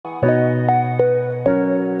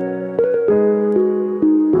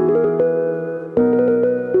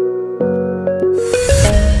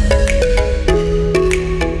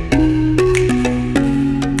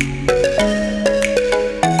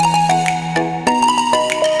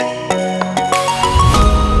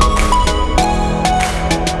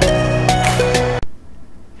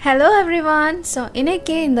everyone. So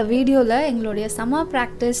இன்னைக்கு இந்த வீடியோல எங்களுடைய summer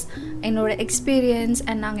practice என்னோட experience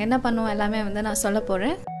and நாங்க என்ன பண்ணோம் எல்லாமே வந்து நான் சொல்ல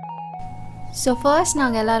போறேன். So first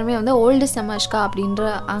நாங்க எல்லாரும் வந்து ஓல்ட் சமர்ஷ்கா அப்படிங்கற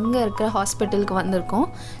அங்க இருக்கிற ஹாஸ்பிடலுக்கு வந்திருக்கோம்.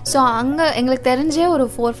 So அங்க எங்களுக்கு தெரிஞ்சே ஒரு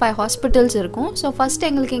 4-5 ஹாஸ்பிடல்ஸ் இருக்கும். So first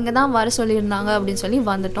எங்களுக்கு இங்க தான் வர சொல்லிருந்தாங்க அப்படி சொல்லி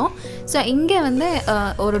வந்துட்டோம். So இங்க வந்து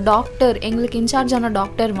ஒரு டாக்டர் எங்களுக்கு இன்சார்ஜ் ஆன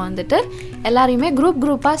டாக்டர் வந்துட்டு எல்லாரையுமே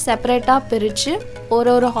குரூப்பா செப்பரேட்டா பிரிச்சு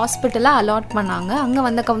ஒரு ஹாஸ்பிடல்ல அலாட் பண்ணாங்க. அங்க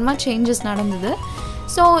வந்தக்கப்புறமா சேஞ்சஸ் நடந்தது.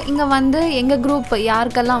 ஸோ இங்கே வந்து எங்கள் குரூப்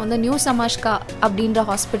யாருக்கெல்லாம் வந்து நியூ சமர்ஷ்கா அப்படின்ற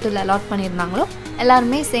ஹாஸ்பிட்டல் அலாட் பண்ணியிருந்தாங்களோ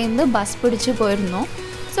எல்லாருமே சேர்ந்து பஸ் பிடிச்சி போயிருந்தோம்.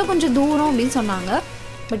 ஸோ கொஞ்சம் தூரம் அப்படின்னு சொன்னாங்க.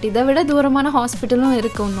 பட் இதை விட தூரமான ஹாஸ்பிட்டலும்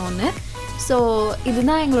இருக்குது இன்னொன்று. ஸோ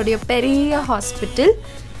இதுதான் எங்களுடைய பெரிய ஹாஸ்பிட்டல்.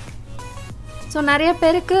 ஸோ நிறைய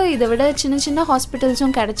பேருக்கு இதை விட சின்ன சின்ன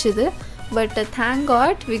ஹாஸ்பிட்டல்ஸும் கிடச்சிது. But thank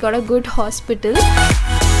God we got a good hospital.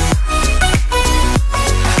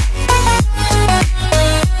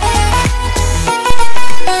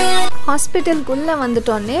 ஹாஸ்பிட்டலுக்குள்ளே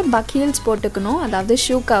வந்துட்டோன்னே buck heels போட்டுக்கணும், அதாவது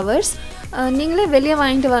ஷூ கவர்ஸ். நீங்களே வெளியே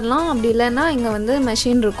வாங்கிட்டு வரலாம், அப்படி இல்லைன்னா இங்கே வந்து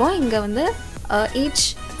மெஷின் இருக்கும். இங்கே வந்து ஈச்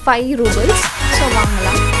 5 ரூபல்ஸ். ஸோ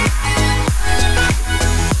வாங்கலாம்.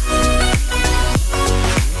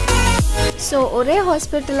 ஸோ ஒரே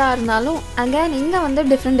ஹாஸ்பிட்டலாக இருந்தாலும் அகேன் இங்கே வந்து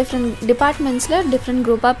டிஃப்ரெண்ட் டிபார்ட்மெண்ட்ஸில் டிஃப்ரெண்ட்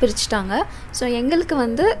குரூப்பாக பிரிச்சுட்டாங்க. ஸோ எங்களுக்கு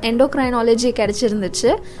வந்து எண்டோக்ரைனாலஜி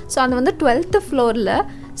கிடச்சிருந்துச்சு. ஸோ அது வந்து 12th ஃப்ளோரில்.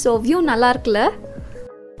 ஸோ வியூ நல்லா இருக்குல்ல.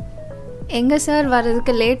 எங்கள் சார்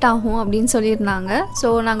வர்றதுக்கு லேட் ஆகும் அப்படின்னு சொல்லியிருந்தாங்க. ஸோ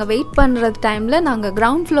நாங்கள் வெயிட் பண்ணுற டைமில் நாங்கள்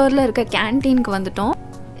கிரவுண்ட் ஃப்ளோரில் இருக்க கேன்டீனுக்கு வந்துட்டோம்.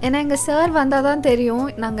 ஏன்னா எங்கள் சார் வந்தால் தான் தெரியும்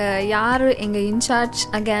நாங்கள் யார் எங்கள் இன்சார்ஜ்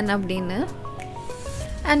அகேன் அப்படின்னு.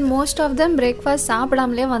 And most of them breakfast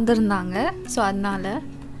சாப்பிடாமலே வந்திருந்தாங்க. ஸோ அதனால்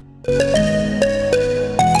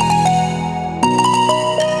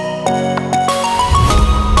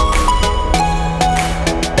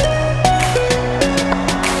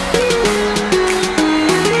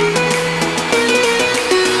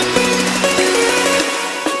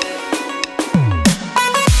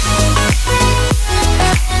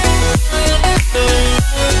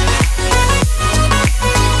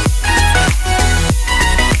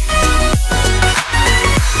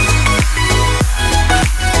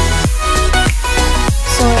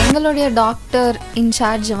எங்களுடைய டாக்டர்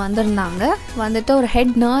இன்சார்ஜ் வந்திருந்தாங்க. வந்துட்டு ஒரு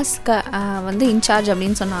ஹெட் நர்ஸ்க்கு வந்து இன்சார்ஜ்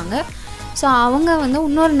அப்படின்னு சொன்னாங்க. ஸோ அவங்க வந்து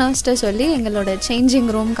இன்னொரு நர்ஸ்கிட்ட சொல்லி எங்களோட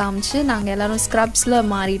சேஞ்சிங் ரூம் காமிச்சு நாங்கள் எல்லோரும் ஸ்க்ரப்ஸில்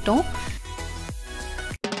மாறிட்டோம்.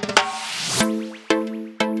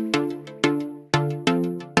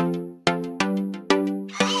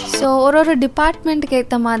 ஸோ ஒரு டிபார்ட்மெண்ட்டுக்கு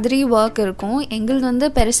ஏற்ற மாதிரி ஒர்க் இருக்கும். எங்களுக்கு வந்து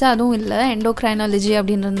பெருசாக அதுவும் இல்லை, எண்டோக்ரைனாலஜி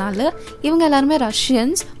அப்படின்றதுனால. இவங்க எல்லாருமே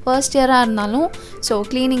ரஷ்யன்ஸ், ஃபர்ஸ்ட் இயராக இருந்தாலும் ஸோ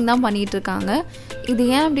க்ளீனிங் தான் பண்ணிகிட்ருக்காங்க. இது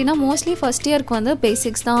ஏன் அப்படின்னா மோஸ்ட்லி ஃபர்ஸ்ட் இயருக்கு வந்து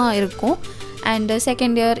பேசிக்ஸ் தான் இருக்கும். அண்டு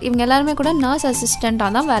செகண்ட் இயர் இவங்க எல்லாருமே கூட நர்ஸ்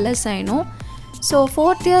அசிஸ்டண்ட்டாக தான் வேலை செய்யணும். ஸோ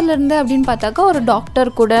 4th இயர்லேருந்து அப்படின்னு பார்த்தாக்கா ஒரு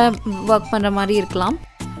டாக்டர் கூட ஒர்க் பண்ணுற மாதிரி இருக்கலாம்.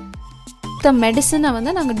 இந்த மெடிசனை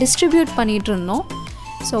வந்து நாங்கள் டிஸ்ட்ரிபியூட் பண்ணிகிட்டு இருந்தோம்.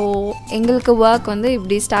 ஸோ எங்களுக்கு ஒர்க் வந்து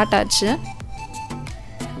இப்படி ஸ்டார்ட் ஆச்சு.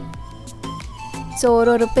 ஸோ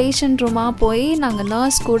ஒரு பேஷண்ட் ரூமாக போய் நாங்கள்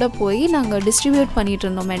நர்ஸ் கூட போய் நாங்கள் டிஸ்ட்ரிபியூட் பண்ணிகிட்டு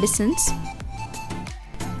இருந்தோம் மெடிசன்ஸ்.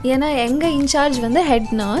 ஏன்னா எங்கள் இன்சார்ஜ் வந்து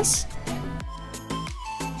ஹெட் நர்ஸ்.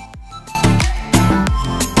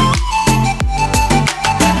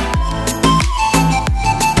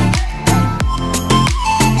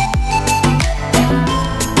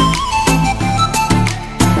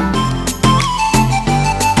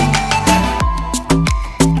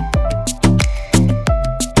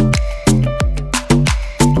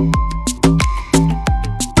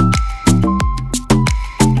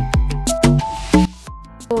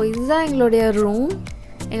 இதுதான் எங்களுடைய ரூம்.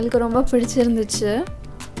 எங்களுக்கு ரொம்ப பிடிச்சிருந்துச்சு.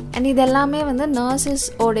 அண்ட் இது எல்லாமே வந்து நர்சஸ்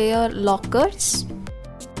உடைய லாக்கர்ஸ்.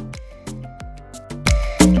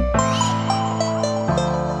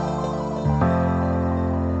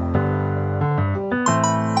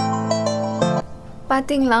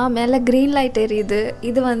 பார்த்தீங்களா மேலே க்ரீன் லைட் எரியுது.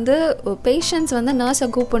 இது வந்து பேஷண்ட்ஸ் வந்து நர்ஸை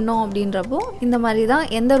கூப்பிடணும் அப்படின்றப்போ இந்த மாதிரி தான்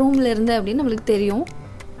எந்த ரூமில் இருந்து அப்படின்னு நம்மளுக்கு தெரியும்.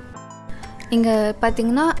 இங்கே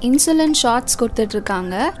பார்த்திங்கன்னா இன்சுலின் ஷாட்ஸ்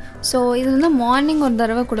கொடுத்துட்ருக்காங்க. ஸோ இது வந்து மார்னிங் ஒரு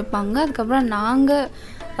தடவை கொடுப்பாங்க, அதுக்கப்புறம் நாங்கள்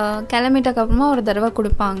கிளம்பிட்டக்கப்புறமா ஒரு தடவை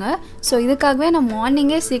கொடுப்பாங்க. ஸோ இதுக்காகவே நான்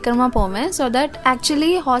மார்னிங்கே சீக்கிரமாக போவேன். ஸோ தட்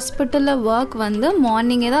ஆக்சுவலி ஹாஸ்பிட்டலில் ஒர்க் வந்து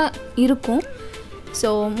மார்னிங்கே தான் இருக்கும்.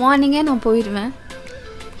 ஸோ மார்னிங்கே நான் போயிடுவேன்.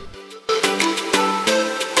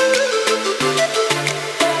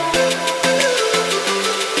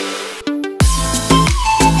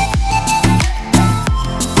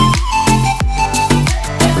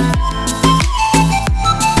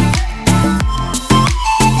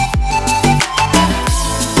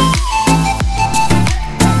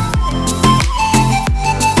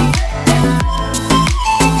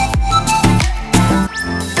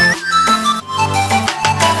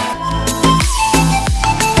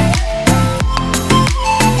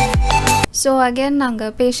 ஸோ அகெயின்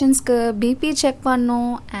நாங்கள் பேஷண்ட்ஸ்க்கு பிபி செக்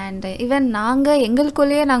பண்ணோம் அண்ட் ஈவன் நாங்கள்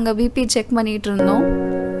எங்களுக்குள்ளேயே நாங்கள் பிபி செக் பண்ணிகிட்டு இருந்தோம்.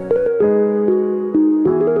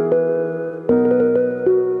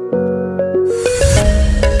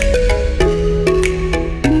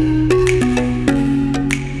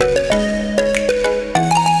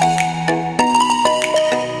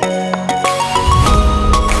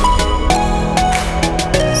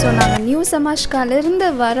 சமாஷ்காலிருந்து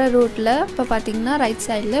வர ரூட்டில் இப்போ பார்த்திங்கன்னா ரைட்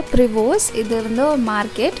சைடில் ப்ரிவோஸ் இது வந்து ஒரு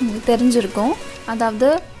மார்க்கெட் உங்களுக்கு தெரிஞ்சிருக்கும். அதாவது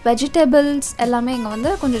வெஜிடபிள்ஸ் எல்லாமே இங்கே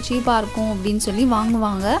வந்து கொஞ்சம் சீப்பாக இருக்கும் அப்படின்னு சொல்லி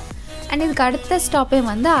வாங்குவாங்க. அண்ட் இதுக்கு அடுத்த ஸ்டாப்பே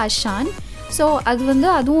வந்து ஆஷான். ஸோ அது வந்து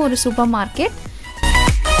அதுவும் ஒரு super market.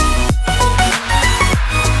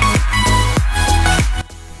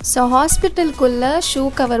 So ஹாஸ்பிட்டலுக்குள்ளே shoe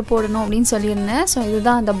cover போடணும் அப்படின்னு சொல்லியிருந்தேன். ஸோ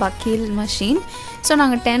இதுதான் அந்த பக்கீல் மஷின். ஸோ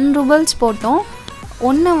நாங்கள் 10 ரூபல்ஸ் போட்டோம்.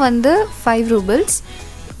 ஒன்று வந்து 5 ரூபல்ஸ்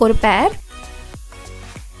ஒரு பேர்.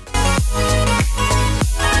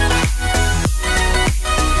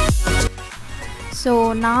 ஸோ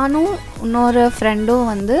நானும் இன்னொரு ஃப்ரெண்டும்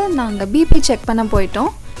வந்து நாங்கள் பிபி செக் பண்ண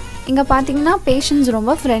போயிட்டோம். இங்கே பார்த்திங்கன்னா பேஷண்ட்ஸ்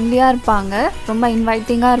ரொம்ப ஃப்ரெண்ட்லியாக இருப்பாங்க, ரொம்ப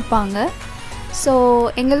இன்வைட்டிங்காக இருப்பாங்க. ஸோ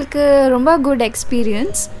எங்களுக்கு ரொம்ப குட்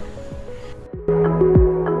எக்ஸ்பீரியன்ஸ்.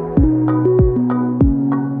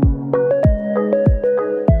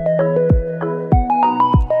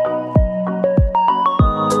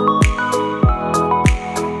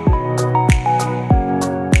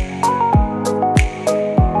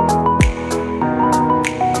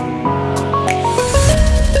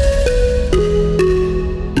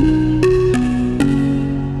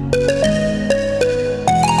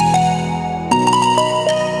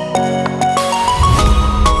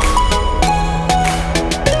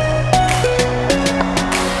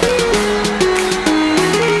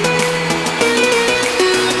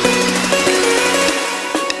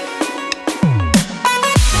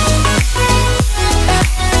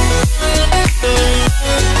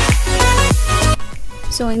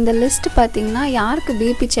 ஸோ இந்த லிஸ்ட் பார்த்திங்கன்னா யாருக்கு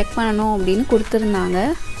பிபி செக் பண்ணணும் அப்படின்னு கொடுத்துருந்தாங்க.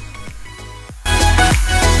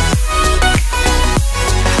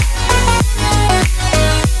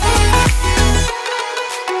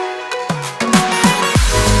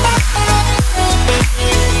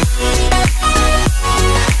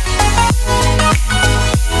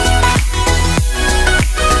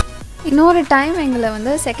 இன்னொரு டைம் எங்களை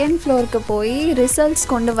வந்து செகண்ட் ஃப்ளோருக்கு போய்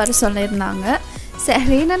ரிசல்ட்ஸ் கொண்டு வர சொல்லியிருந்தாங்க.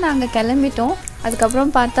 சரின்னு நாங்கள் கிளம்பிட்டோம்.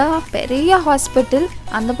 அதுக்கப்புறம் பார்த்தா பெரிய ஹாஸ்பிட்டல்,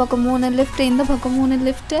 அந்த பக்கம் 3 லிஃப்ட்டு, இந்த பக்கம் 3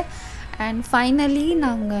 லிஃப்ட்டு. அண்ட் ஃபைனலி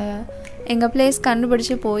நாங்கள் எங்கள் பிளேஸ்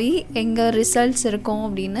கண்டுபிடிச்சி போய் எங்கள் ரிசல்ட்ஸ் இருக்கோம்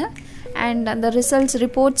அப்படின்னு. அண்ட் அந்த ரிசல்ட்ஸ்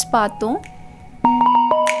ரிப்போர்ட்ஸ் பார்த்தோம்.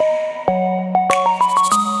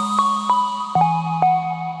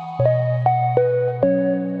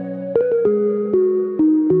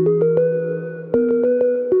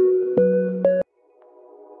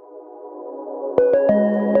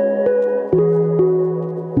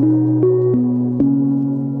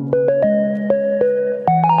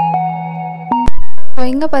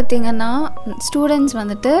 இங்கே பார்த்திங்கன்னா ஸ்டூடெண்ட்ஸ்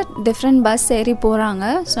வந்துட்டு டிஃப்ரெண்ட் பஸ் ஏறி போகிறாங்க.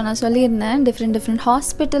 ஸோ நான் சொல்லியிருந்தேன் டிஃப்ரெண்ட்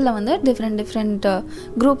ஹாஸ்பிட்டலில் வந்து டிஃப்ரெண்ட்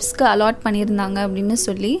குரூப்ஸ்க்கு அலாட் பண்ணியிருந்தாங்க அப்படின்னு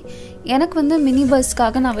சொல்லி. எனக்கு வந்து மினி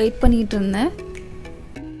பஸ்க்காக நான் வெயிட் பண்ணிகிட்டு இருந்தேன்.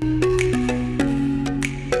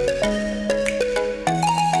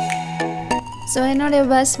 ஸோ என்னுடைய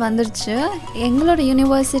பஸ் வந்துருச்சு. எங்களோட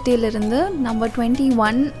யூனிவர்சிட்டியிலேருந்து நம்பர்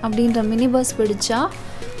 21 அப்படின்ற மினி பஸ் பிடிச்சா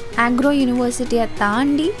ஆக்ரோ யூனிவர்சிட்டியை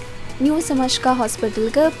தாண்டி நியூ சமஷ்கா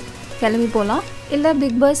ஹாஸ்பிட்டலுக்கு கிளம்பி போகலாம். இல்லை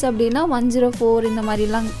பிக் பஸ் அப்படின்னா 104 இந்த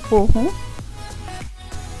மாதிரிலாம் போகும்.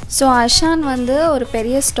 ஸோ ஆஷான் வந்து ஒரு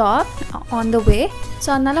பெரிய stop on the way. So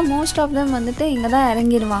அதனால் மோஸ்ட் ஆஃப் தெம் வந்துட்டு இங்கே தான்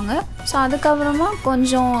இறங்கிடுவாங்க. ஸோ அதுக்கப்புறமா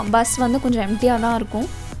கொஞ்சம் பஸ் வந்து கொஞ்சம் எம்டியாக தான் இருக்கும்.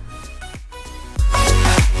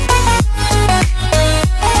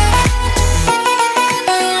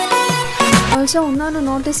 ஆல்சோ இன்னொன்று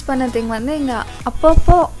நோட்டீஸ் பண்ண திங் வந்து இங்கே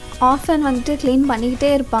அப்பப்போ ஆஃபன் வந்துட்டு க்ளீன் பண்ணிக்கிட்டே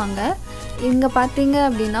இருப்பாங்க. இங்கே பார்த்தீங்க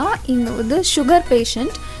அப்படின்னா இங்கே வந்து சுகர்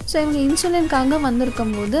பேஷண்ட். ஸோ இவங்க இன்சுலின்காக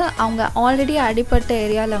வந்திருக்கும் போது அவங்க ஆல்ரெடி அடிப்பட்ட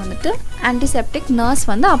ஏரியாவில் வந்துட்டு ஆன்டிசெப்டிக் நர்ஸ்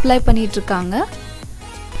வந்து அப்ளை பண்ணிகிட்ருக்காங்க.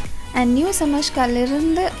 அண்ட் நியூ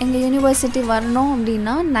சமஷ்காலிருந்து எங்கள் யூனிவர்சிட்டி வரணும்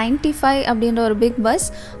அப்படின்னா 95 அப்படின்ற ஒரு பிக் பஸ்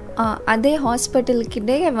அதே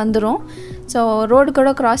ஹாஸ்பிட்டலுக்கிட்டே வந்துடும். ஸோ ரோடு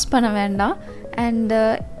கூட க்ராஸ் பண்ண வேண்டாம். அண்டு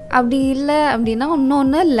அப்படி இல்லை அப்படின்னா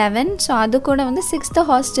இன்னொன்று 11. ஸோ அது கூட வந்து 6th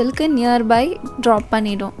ஹாஸ்டலுக்கு நியர்பை ட்ராப்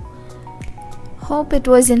பண்ணிடும். Hope it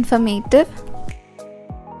was informative.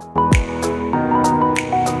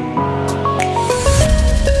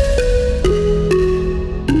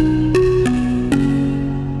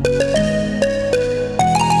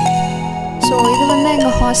 So இது வந்து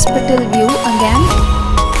எங்கள் hospital view again.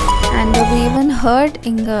 And we even heard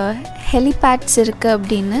இங்கே ஹெலிபேட்ஸ் இருக்குது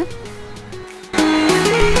அப்படின்னு.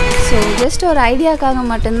 ஸோ ஜஸ்ட் ஒரு ஐடியாக்காக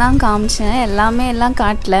மட்டும்தான் காமிச்சேன், எல்லாம்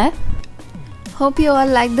காட்டல. Hope you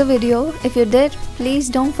all liked the video. If you did, please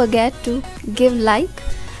don't forget to give like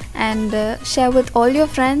and share with all your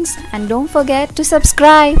friends, and don't forget to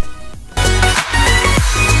subscribe.